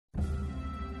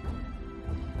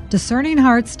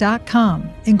DiscerningHearts.com,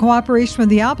 in cooperation with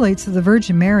the Oblates of the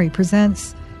Virgin Mary,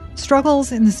 presents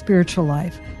Struggles in the Spiritual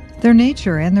Life, Their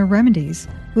Nature and Their Remedies,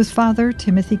 with Father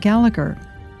Timothy Gallagher.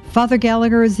 Father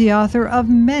Gallagher is the author of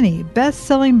many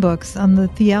best-selling books on the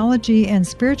theology and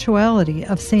spirituality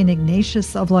of St.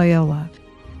 Ignatius of Loyola.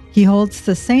 He holds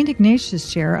the St.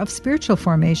 Ignatius Chair of Spiritual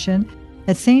Formation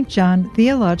at St. John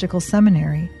Theological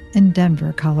Seminary in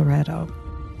Denver, Colorado.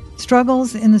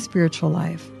 Struggles in the Spiritual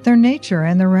Life, Their Nature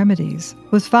and Their Remedies,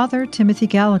 with Father Timothy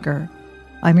Gallagher.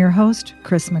 I'm your host,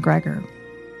 Chris McGregor.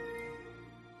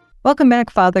 Welcome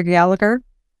back, Father Gallagher.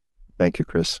 Thank you,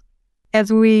 Chris.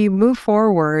 As we move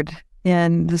forward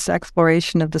in this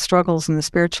exploration of the struggles in the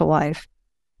spiritual life,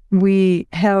 we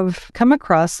have come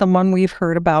across someone we've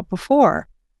heard about before,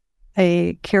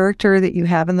 a character that you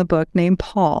have in the book named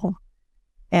Paul,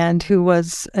 and who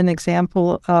was an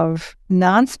example of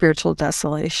non-spiritual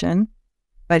desolation.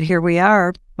 But here we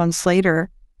are, months later,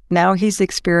 now he's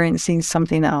experiencing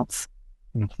something else.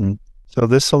 Mm-hmm. So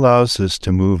this allows us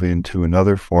to move into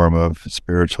another form of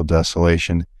spiritual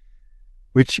desolation,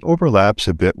 which overlaps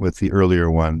a bit with the earlier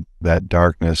one, that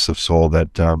darkness of soul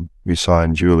that we saw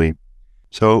in Julie.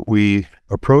 So we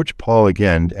approached Paul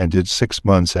again and did 6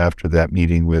 months after that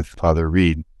meeting with Father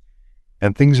Reed.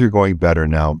 And things are going better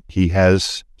now. He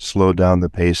has slowed down the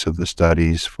pace of the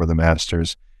studies for the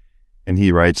masters. And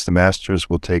he writes, "The masters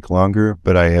will take longer,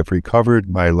 but I have recovered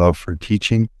my love for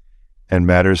teaching, and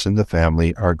matters in the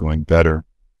family are going better.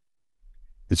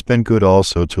 It's been good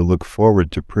also to look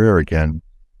forward to prayer again,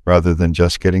 rather than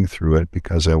just getting through it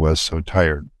because I was so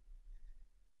tired."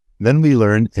 Then we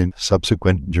learned in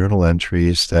subsequent journal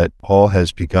entries that Paul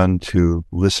has begun to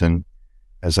listen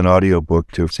as an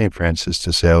audiobook to St. Francis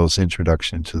de Sales'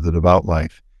 Introduction to the Devout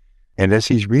Life. And as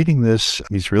he's reading this,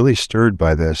 he's really stirred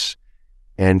by this,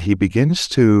 and he begins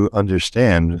to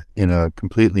understand in a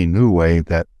completely new way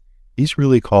that he's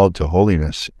really called to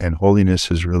holiness, and holiness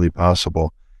is really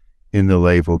possible in the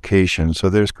lay vocation. So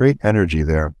there's great energy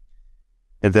there.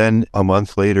 And then a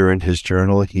month later in his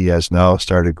journal, he has now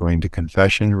started going to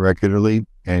confession regularly,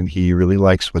 and he really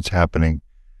likes what's happening.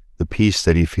 The peace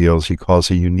that he feels, he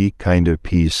calls a unique kind of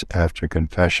peace after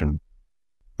confession.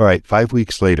 All right, 5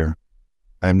 weeks later,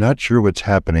 I'm not sure what's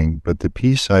happening, but the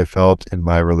peace I felt in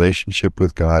my relationship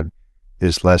with God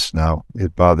is less now.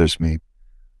 It bothers me.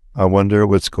 I wonder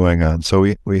what's going on.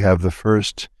 So we have the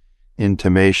first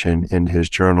intimation in his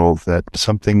journal that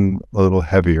something a little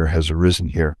heavier has arisen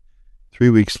here. 3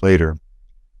 weeks later,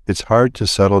 it's hard to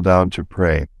settle down to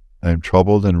pray. I'm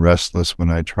troubled and restless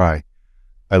when I try.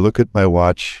 I look at my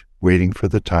watch, waiting for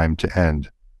the time to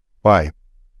end. Why?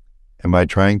 Am I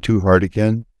trying too hard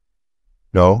again?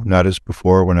 No, not as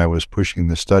before when I was pushing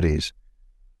the studies.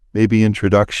 Maybe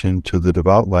Introduction to the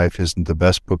Devout Life isn't the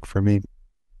best book for me.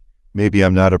 Maybe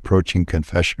I'm not approaching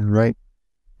confession right,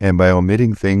 and by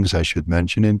omitting things I should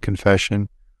mention in confession,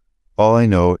 all I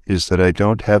know is that I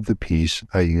don't have the peace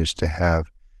I used to have.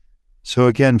 So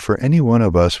again, for any one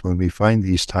of us, when we find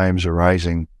these times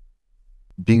arising,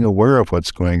 being aware of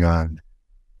what's going on,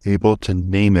 able to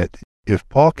name it. If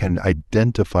Paul can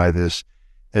identify this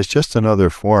as just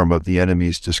another form of the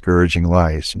enemy's discouraging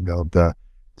lies, the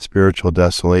spiritual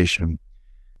desolation,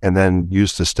 and then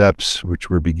use the steps which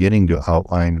we're beginning to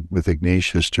outline with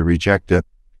Ignatius to reject it,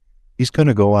 he's going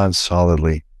to go on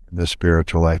solidly in the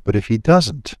spiritual life. But if he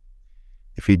doesn't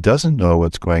know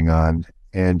what's going on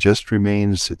and just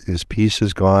remains, his peace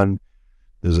is gone,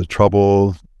 there's a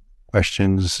trouble,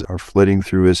 questions are flitting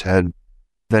through his head,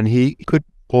 then he could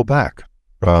pull back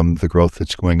from the growth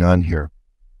that's going on here.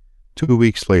 2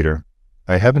 weeks later,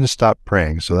 I haven't stopped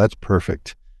praying, so that's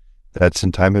perfect. That's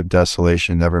in time of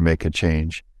desolation, never make a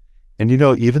change. And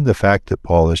even the fact that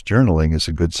Paul is journaling is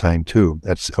a good sign too.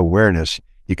 That's awareness.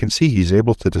 You can see he's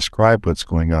able to describe what's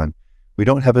going on. We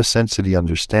don't have a sense that he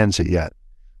understands it yet,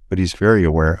 but he's very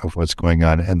aware of what's going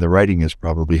on, and the writing is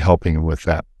probably helping him with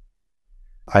that.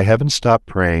 I haven't stopped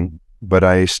praying, but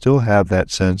I still have that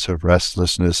sense of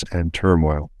restlessness and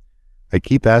turmoil. I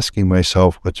keep asking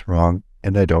myself what's wrong,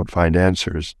 and I don't find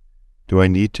answers. Do I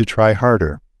need to try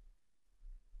harder?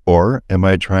 Or am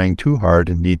I trying too hard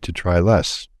and need to try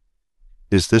less?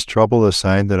 Is this trouble a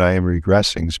sign that I am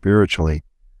regressing spiritually?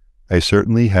 I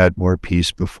certainly had more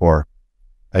peace before.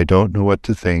 I don't know what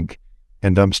to think,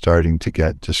 and I'm starting to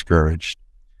get discouraged.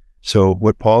 So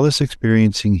what Paul is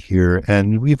experiencing here,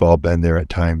 and we've all been there at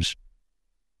times,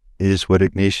 is what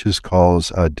Ignatius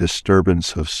calls a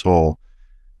disturbance of soul.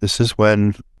 This is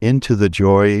when into the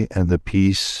joy and the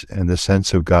peace and the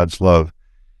sense of God's love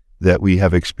that we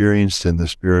have experienced in the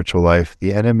spiritual life,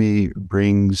 the enemy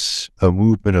brings a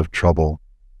movement of trouble,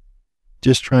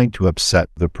 just trying to upset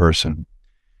the person.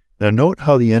 Now, note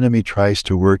how the enemy tries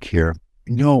to work here.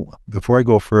 Before I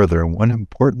go further, one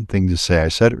important thing to say, I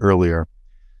said earlier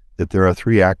that there are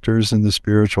three actors in the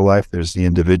spiritual life. There's the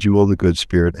individual, the good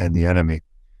spirit, and the enemy.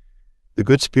 The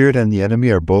good spirit and the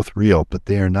enemy are both real, but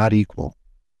they are not equal.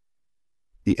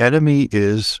 The enemy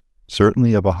is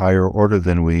certainly of a higher order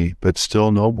than we, but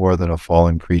still no more than a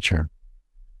fallen creature.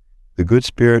 The good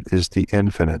spirit is the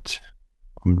infinite,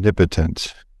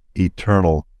 omnipotent,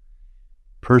 eternal,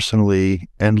 personally,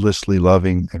 endlessly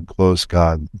loving and close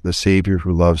God, the Savior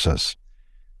who loves us.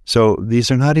 So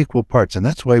these are not equal parts, and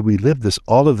that's why we live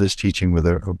all of this teaching with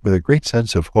a great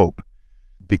sense of hope,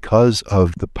 because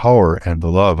of the power and the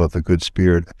love of the good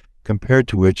spirit, compared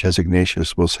to which, as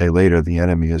Ignatius will say later, the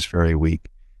enemy is very weak.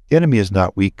 The enemy is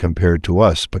not weak compared to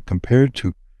us, but compared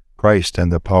to Christ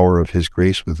and the power of his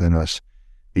grace within us,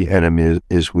 the enemy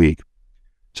is weak.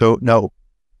 So now,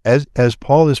 as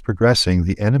Paul is progressing,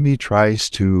 the enemy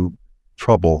tries to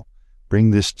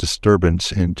bring this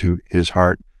disturbance into his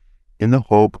heart in the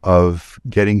hope of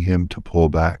getting him to pull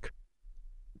back.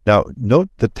 Now, note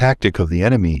the tactic of the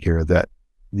enemy here, that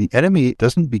the enemy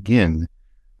doesn't begin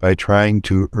by trying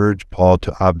to urge Paul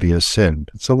to obvious sin.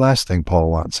 It's the last thing Paul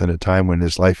wants in a time when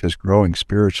his life is growing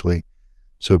spiritually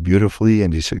so beautifully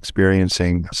and he's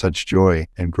experiencing such joy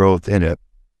and growth in it.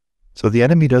 So the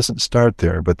enemy doesn't start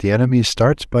there, but the enemy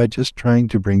starts by just trying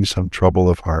to bring some trouble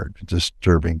of heart,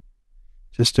 disturbing,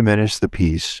 just diminish the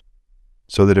peace,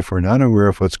 so that if we're not aware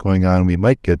of what's going on, we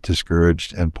might get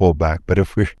discouraged and pull back. But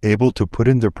if we're able to put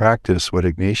into practice what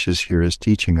Ignatius here is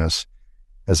teaching us,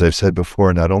 as I've said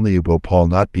before, not only will Paul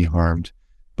not be harmed,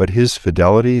 but his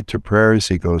fidelity to prayer as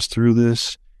he goes through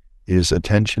this, his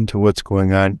attention to what's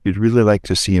going on, you'd really like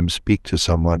to see him speak to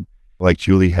someone, like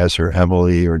Julie has her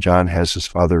Emily, or John has his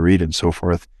Father Reed, and so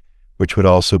forth, which would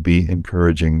also be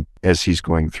encouraging as he's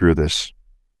going through this.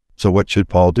 So what should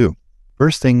Paul do?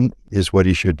 First thing is what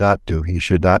he should not do. He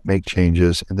should not make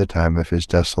changes in the time of his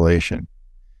desolation.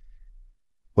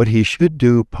 What he should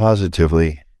do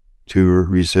positively to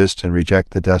resist and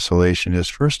reject the desolation is,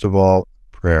 first of all,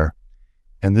 prayer.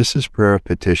 And this is prayer of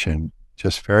petition.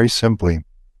 Just very simply,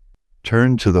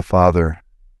 turn to the Father,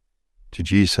 to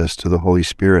Jesus, to the Holy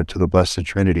Spirit, to the Blessed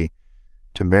Trinity,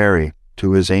 to Mary,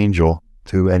 to his angel,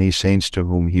 to any saints to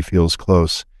whom he feels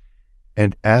close,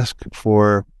 and ask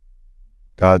for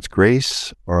God's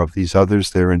grace, or of these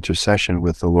others, their intercession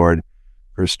with the Lord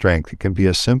for strength. It can be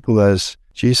as simple as,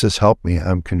 Jesus, help me.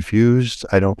 I'm confused.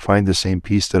 I don't find the same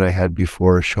peace that I had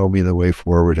before. Show me the way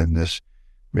forward in this.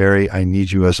 Mary, I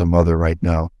need you as a mother right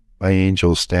now. My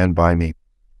angels, stand by me.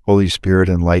 Holy Spirit,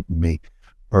 enlighten me.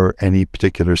 Or any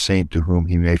particular saint to whom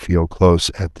he may feel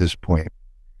close at this point.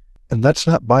 And let's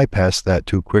not bypass that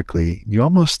too quickly. You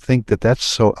almost think that that's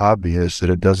so obvious that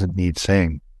it doesn't need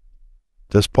saying.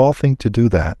 Does Paul think to do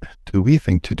that? Do we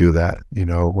think to do that,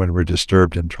 when we're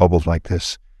disturbed and troubled like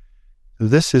this?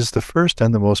 This is the first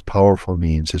and the most powerful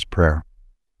means, is prayer.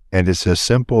 And it's as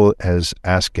simple as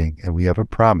asking, and we have a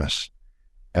promise.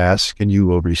 Ask and you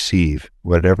will receive.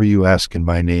 Whatever you ask in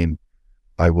my name,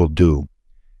 I will do.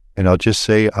 And I'll just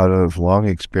say, out of long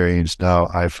experience now,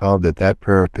 I've found that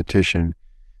prayer of petition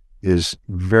is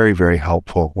very, very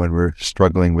helpful when we're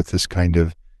struggling with this kind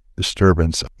of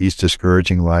disturbance, these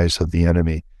discouraging lies of the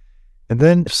enemy. And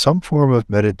then some form of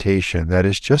meditation, that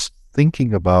is just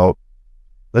thinking about,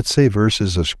 let's say,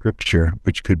 verses of Scripture,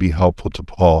 which could be helpful to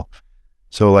Paul.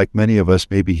 So like many of us,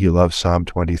 maybe he loves Psalm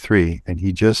 23, and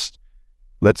he just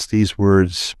lets these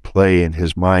words play in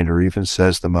his mind, or even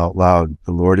says them out loud.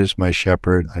 The Lord is my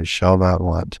shepherd, I shall not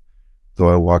want. Though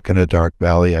I walk in a dark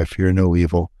valley, I fear no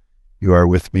evil. You are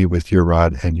with me with your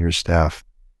rod and your staff.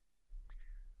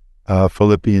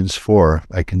 Philippians 4,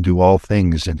 I can do all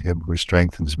things in him who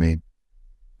strengthens me.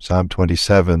 Psalm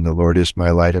 27, the Lord is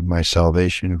my light and my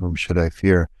salvation, whom should I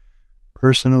fear?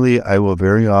 Personally, I will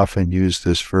very often use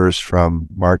this verse from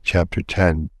Mark chapter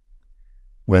 10,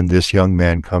 when this young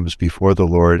man comes before the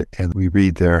Lord, and we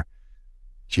read there,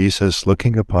 Jesus,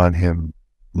 looking upon him,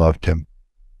 loved him.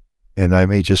 And I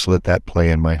may just let that play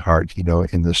in my heart,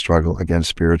 in the struggle against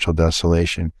spiritual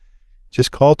desolation.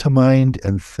 Just call to mind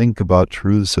and think about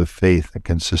truths of faith that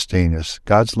can sustain us.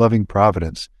 God's loving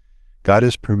providence. God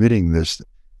is permitting this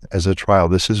as a trial.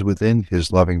 This is within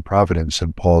his loving providence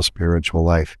in Paul's spiritual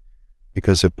life.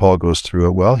 Because if Paul goes through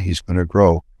it well, he's going to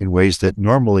grow in ways that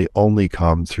normally only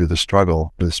come through the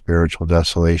struggle with spiritual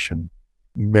desolation.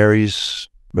 Mary's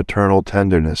maternal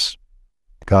tenderness,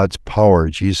 God's power,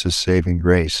 Jesus' saving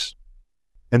grace.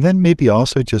 And then maybe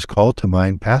also just call to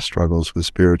mind past struggles with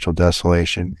spiritual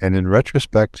desolation. And in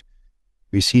retrospect,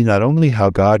 we see not only how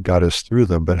God got us through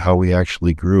them, but how we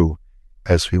actually grew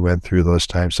as we went through those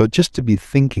times. So just to be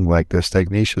thinking like this,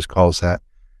 Ignatius calls that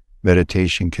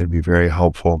meditation, can be very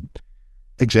helpful.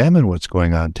 Examine what's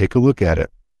going on. Take a look at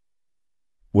it.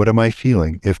 What am I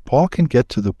feeling? If Paul can get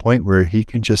to the point where he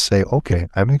can just say, okay,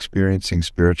 I'm experiencing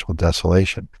spiritual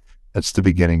desolation, that's the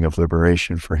beginning of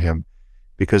liberation for him.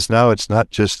 Because now it's not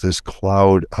just this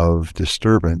cloud of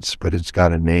disturbance, but it's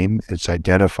got a name, it's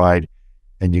identified,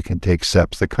 and you can take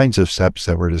steps, the kinds of steps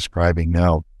that we're describing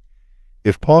now.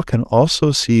 If Paul can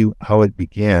also see how it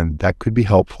began, that could be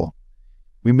helpful.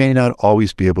 We may not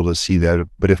always be able to see that,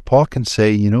 but if Paul can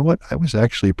say, you know what, I was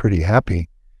actually pretty happy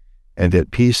and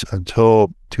at peace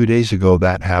until 2 days ago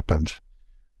that happened.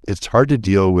 It's hard to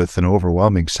deal with an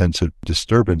overwhelming sense of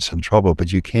disturbance and trouble,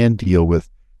 but you can deal with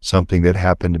something that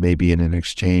happened maybe in an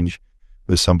exchange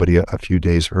with somebody a few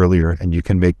days earlier, and you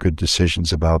can make good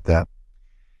decisions about that.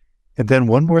 And then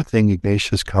one more thing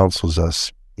Ignatius counsels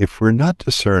us: if we're not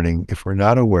discerning, if we're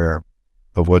not aware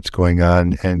of what's going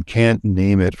on and can't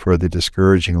name it for the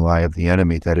discouraging lie of the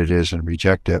enemy that it is and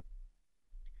reject it,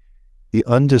 the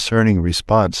undiscerning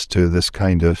response to this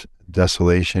kind of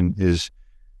desolation is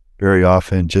very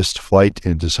often just flight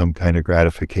into some kind of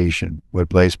gratification, what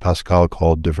Blaise Pascal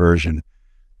called diversion.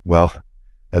 Well,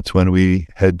 that's when we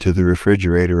head to the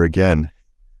refrigerator again,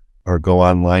 or go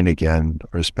online again,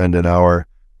 or spend an hour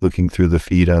looking through the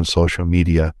feed on social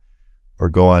media, or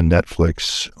go on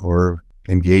Netflix, or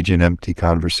engage in empty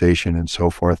conversation and so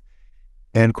forth.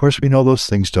 And of course, we know those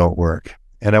things don't work.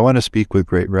 And I want to speak with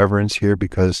great reverence here,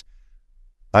 because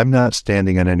I'm not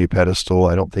standing on any pedestal.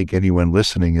 I don't think anyone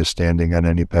listening is standing on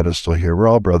any pedestal here. We're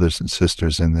all brothers and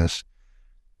sisters in this.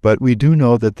 But we do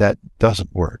know that that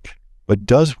doesn't work. What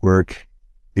does work,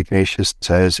 Ignatius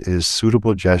says, is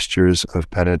suitable gestures of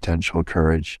penitential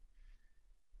courage.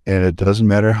 And it doesn't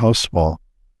matter how small.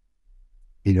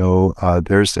 You know,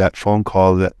 there's that phone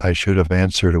call that I should have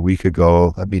answered a week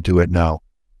ago. Let me do it now.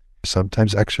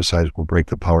 Sometimes exercise will break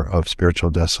the power of spiritual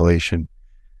desolation.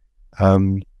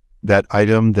 That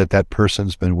item that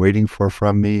person's been waiting for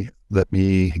from me, let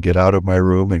me get out of my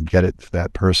room and get it to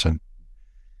that person.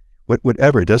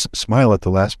 Whatever, it doesn't smile at the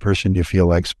last person you feel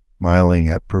like smiling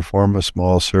at, perform a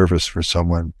small service for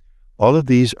someone. All of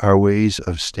these are ways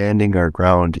of standing our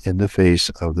ground in the face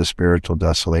of the spiritual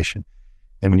desolation.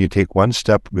 And when you take one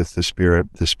step with the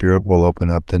Spirit will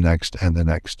open up the next and the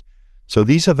next. So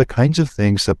these are the kinds of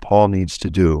things that Paul needs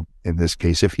to do in this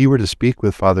case. If he were to speak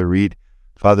with Father Reed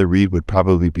would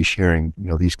probably be sharing,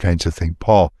 these kinds of things.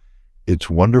 Paul, it's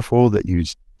wonderful that you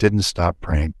didn't stop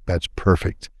praying. That's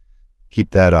perfect.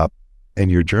 Keep that up. And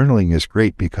your journaling is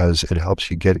great because it helps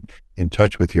you get in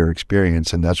touch with your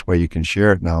experience, and that's why you can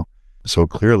share it now so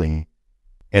clearly.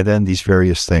 And then these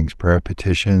various things, prayer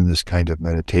petition, this kind of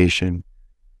meditation,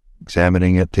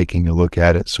 examining it, taking a look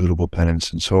at it, suitable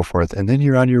penance, and so forth. And then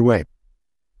you're on your way.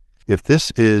 If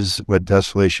this is what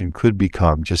desolation could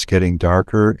become, just getting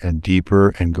darker and deeper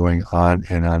and going on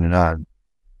and on and on,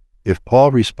 if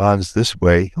Paul responds this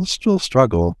way, he'll still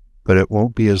struggle, but it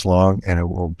won't be as long and it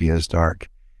won't be as dark.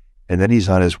 And then he's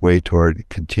on his way toward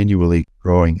continually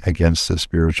growing against the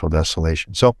spiritual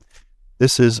desolation. So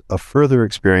this is a further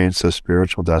experience of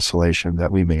spiritual desolation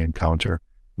that we may encounter.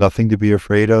 Nothing to be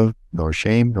afraid of, no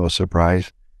shame, no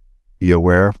surprise. Be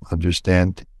aware,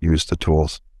 understand, use the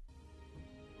tools.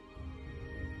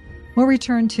 We'll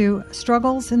return to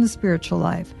Struggles in the Spiritual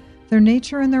Life, Their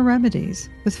Nature and Their Remedies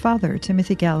with Father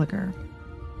Timothy Gallagher.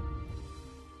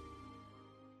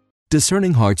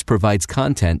 Discerning Hearts provides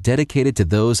content dedicated to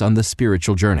those on the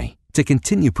spiritual journey. To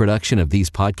continue production of these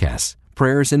podcasts,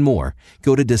 prayers, and more,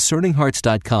 go to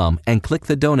discerninghearts.com and click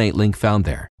the donate link found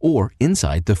there, or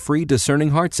inside the free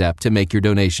Discerning Hearts app to make your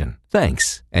donation.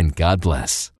 Thanks, and God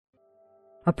bless.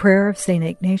 A prayer of St.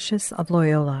 Ignatius of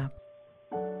Loyola.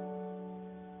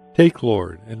 Take,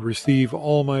 Lord, and receive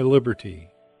all my liberty,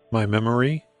 my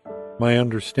memory, my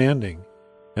understanding,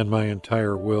 and my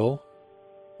entire will,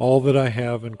 all that I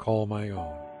have and call my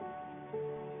own.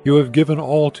 You have given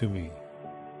all to me.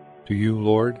 To you,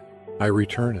 Lord, I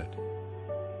return it.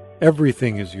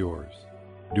 Everything is yours.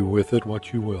 Do with it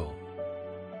what you will.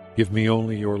 Give me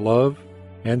only your love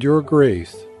and your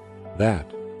grace.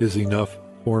 That is enough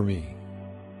for me.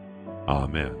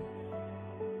 Amen.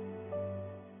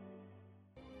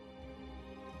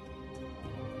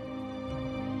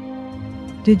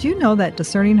 Did you know that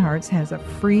Discerning Hearts has a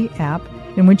free app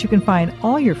in which you can find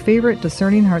all your favorite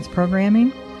Discerning Hearts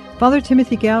programming? Father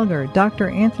Timothy Gallagher, Dr.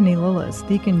 Anthony Lillis,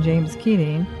 Deacon James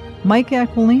Keating, Mike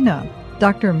Aquilina,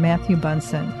 Dr. Matthew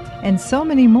Bunson, and so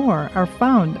many more are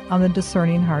found on the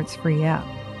Discerning Hearts free app.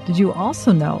 Did you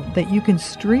also know that you can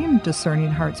stream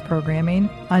Discerning Hearts programming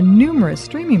on numerous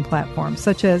streaming platforms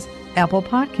such as Apple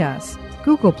Podcasts,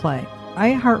 Google Play,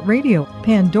 iHeartRadio,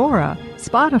 Pandora,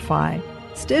 Spotify,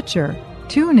 Stitcher,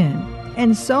 TuneIn,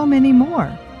 and so many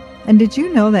more. And did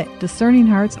you know that Discerning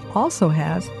Hearts also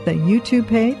has the YouTube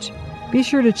page? Be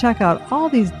sure to check out all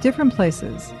these different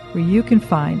places where you can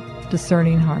find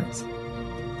Discerning Hearts.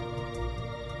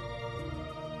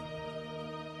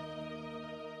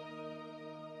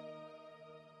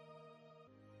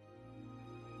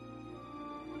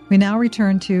 We now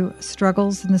return to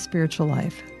Struggles in the Spiritual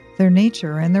Life, Their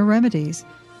Nature and Their Remedies,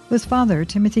 with Father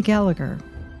Timothy Gallagher.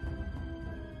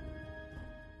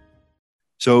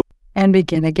 And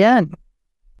begin again.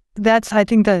 That's, I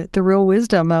think, the real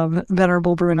wisdom of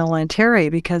Venerable Bruno Lanteri,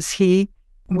 because he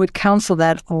would counsel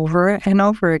that over and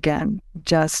over again.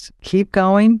 Just keep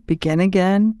going, begin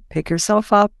again, pick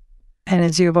yourself up, and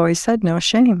as you've always said, no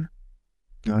shame.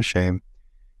 No shame.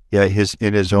 Yeah,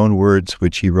 in his own words,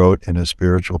 which he wrote in a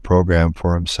spiritual program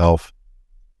for himself,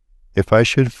 if I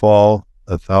should fall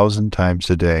 1,000 times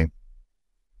a day,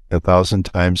 1,000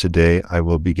 times a day, I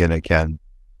will begin again.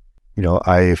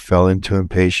 I fell into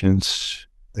impatience.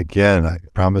 Again, I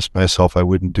promised myself I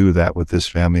wouldn't do that with this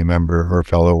family member or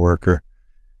fellow worker.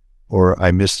 Or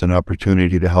I missed an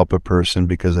opportunity to help a person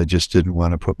because I just didn't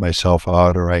want to put myself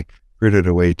out, or I frittered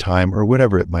away time, or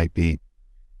whatever it might be.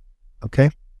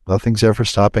 Okay, nothing's ever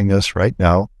stopping us right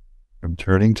now from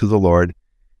turning to the Lord,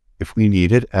 if we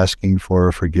need it, asking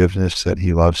for forgiveness that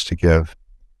he loves to give,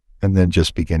 and then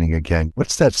just beginning again.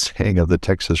 What's that saying of the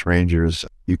Texas Rangers?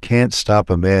 You can't stop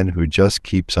a man who just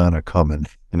keeps on a-coming.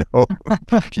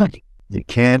 You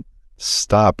can't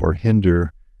stop or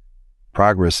hinder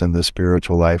progress in the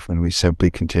spiritual life when we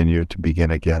simply continue to begin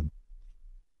again.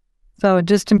 So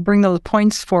just to bring those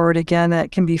points forward again,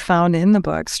 that can be found in the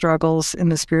book, Struggles in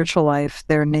the Spiritual Life,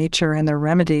 Their Nature and Their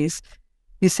Remedies.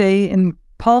 You say in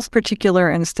Paul's particular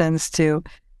instance to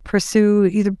pursue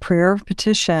either prayer or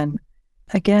petition,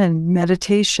 again,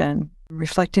 meditation,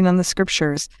 reflecting on the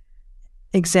scriptures,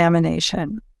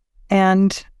 examination,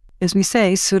 and, as we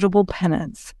say, suitable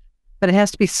penance. But it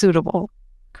has to be suitable,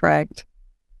 correct?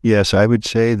 Yes, I would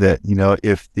say that,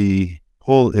 if the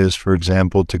goal is, for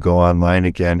example, to go online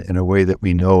again in a way that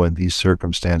we know in these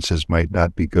circumstances might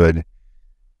not be good,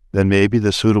 then maybe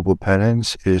the suitable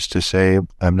penance is to say,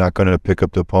 I'm not going to pick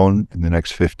up the phone in the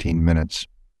next 15 minutes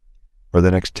or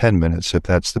the next 10 minutes, if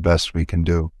that's the best we can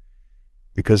do.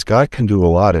 Because God can do a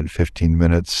lot in 15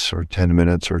 minutes or 10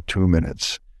 minutes or 2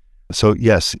 minutes. So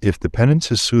yes, if the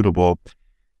penance is suitable,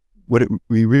 what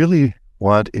we really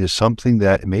want is something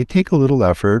that may take a little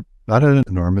effort, not an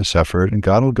enormous effort, and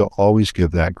God will always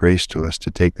give that grace to us to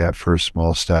take that first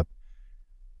small step.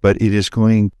 But it is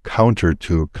going contrary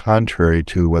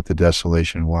to what the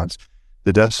desolation wants.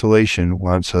 The desolation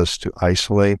wants us to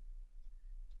isolate,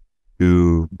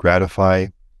 to gratify,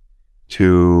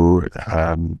 to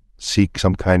seek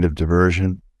some kind of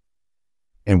diversion.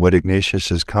 And what Ignatius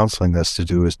is counseling us to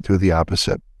do is do the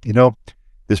opposite.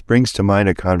 This brings to mind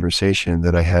a conversation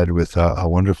that I had with a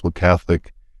wonderful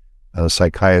Catholic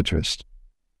psychiatrist,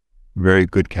 very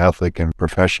good Catholic and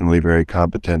professionally very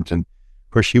competent. And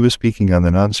of course, she was speaking on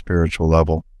the non-spiritual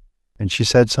level. And she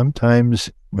said sometimes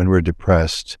when we're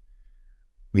depressed,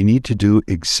 we need to do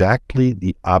exactly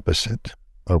the opposite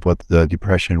of what the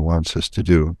depression wants us to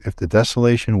do. If the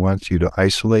desolation wants you to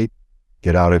isolate,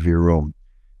 get out of your room.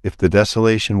 If the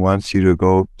desolation wants you to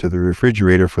go to the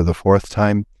refrigerator for the 4th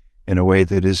time in a way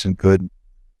that isn't good,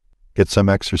 get some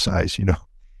exercise,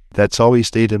 That's always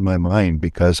stayed in my mind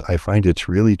because I find it's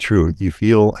really true. You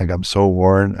feel like I'm so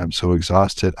worn, I'm so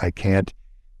exhausted, I can't.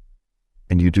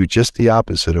 And you do just the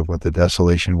opposite of what the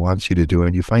desolation wants you to do,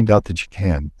 and you find out that you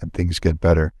can, and things get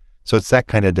better. So it's that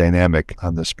kind of dynamic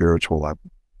on the spiritual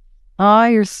level.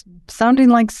 You're sounding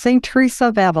like St. Teresa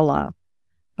of Avila.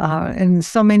 And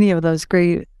so many of those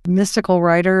great mystical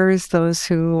writers, those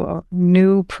who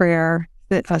knew prayer,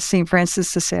 St.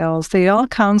 Francis de Sales, they all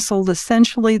counseled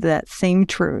essentially that same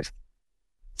truth,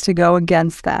 to go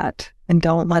against that and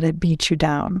don't let it beat you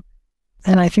down.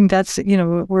 And I think that's,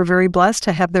 we're very blessed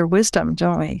to have their wisdom,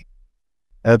 don't we?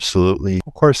 Absolutely.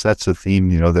 Of course, that's a theme,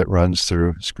 that runs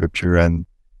through Scripture and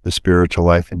the spiritual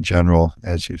life in general,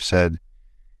 as you've said.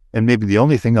 And maybe the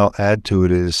only thing I'll add to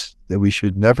it is that we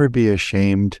should never be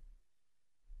ashamed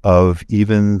of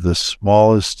even the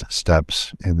smallest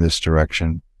steps in this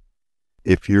direction.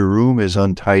 If your room is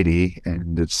untidy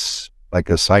and it's like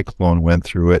a cyclone went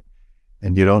through it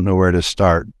and you don't know where to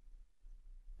start,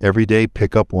 every day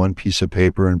pick up one piece of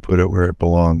paper and put it where it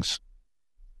belongs.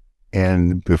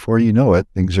 And before you know it,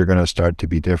 things are going to start to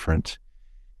be different.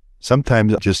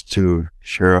 Sometimes, just to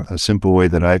share a simple way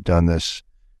that I've done this,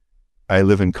 I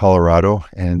live in Colorado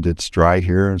and it's dry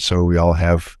here, and so we all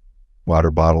have water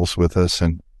bottles with us.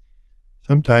 And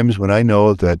sometimes when I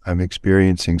know that I'm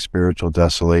experiencing spiritual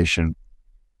desolation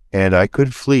and I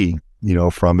could flee,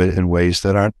 from it in ways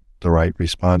that aren't the right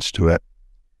response to it,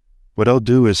 what I'll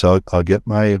do is I'll get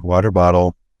my water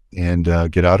bottle and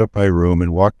get out of my room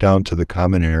and walk down to the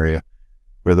common area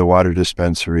where the water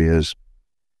dispensary is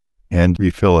and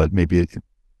refill it. Maybe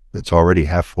it's already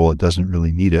half full. It doesn't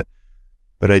really need it.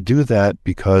 But I do that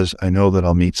because I know that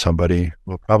I'll meet somebody.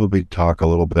 We'll probably talk a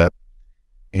little bit.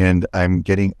 And I'm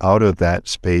getting out of that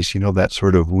space, that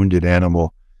sort of wounded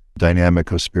animal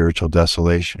dynamic of spiritual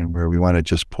desolation where we want to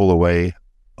just pull away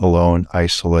alone,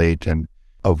 isolate, and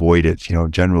avoid it.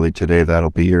 Generally today that'll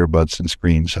be earbuds and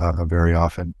screens very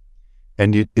often.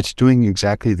 And it's doing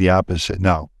exactly the opposite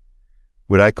now.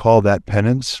 Would I call that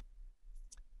penance?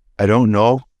 I don't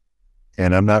know.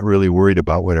 And I'm not really worried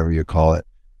about whatever you call it.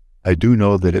 I do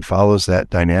know that it follows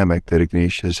that dynamic that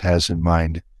Ignatius has in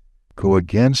mind. Go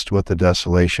against what the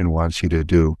desolation wants you to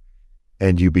do,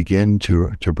 and you begin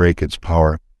to break its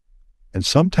power. And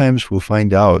sometimes we'll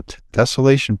find out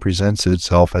desolation presents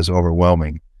itself as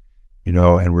overwhelming,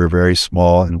 and we're very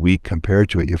small and weak compared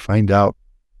to it. You find out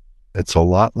it's a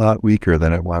lot weaker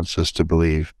than it wants us to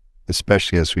believe,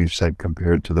 especially, as we've said,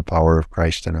 compared to the power of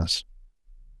Christ in us.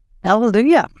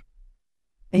 Hallelujah.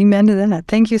 Amen to that.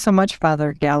 Thank you so much,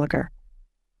 Father Gallagher.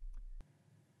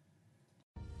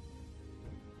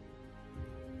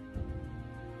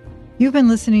 You've been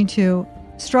listening to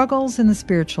Struggles in the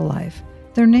Spiritual Life,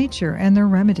 Their Nature and Their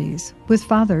Remedies with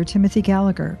Father Timothy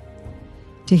Gallagher.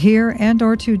 To hear and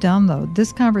or to download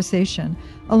this conversation,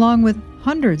 along with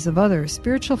hundreds of other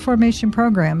spiritual formation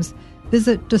programs,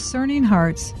 visit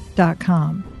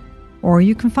discerninghearts.com, or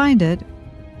you can find it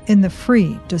in the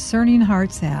free Discerning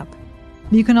Hearts app.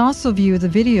 You can also view the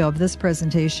video of this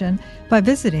presentation by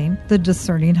visiting the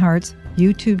Discerning Hearts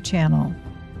YouTube channel.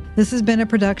 This has been a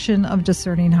production of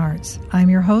Discerning Hearts. I'm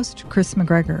your host, Chris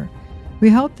McGregor. We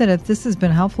hope that if this has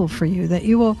been helpful for you, that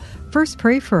you will first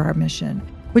pray for our mission,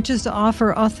 which is to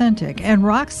offer authentic and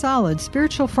rock-solid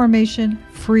spiritual formation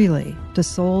freely to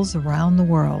souls around the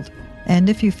world. And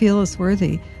if you feel us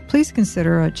worthy, please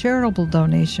consider a charitable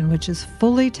donation, which is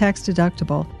fully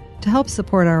tax-deductible, to help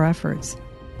support our efforts.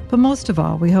 But most of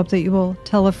all, we hope that you will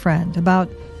tell a friend about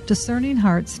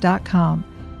discerninghearts.com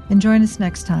and join us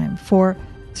next time for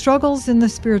Struggles in the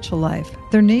Spiritual Life,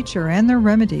 Their Nature and Their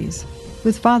Remedies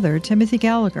with Father Timothy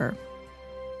Gallagher.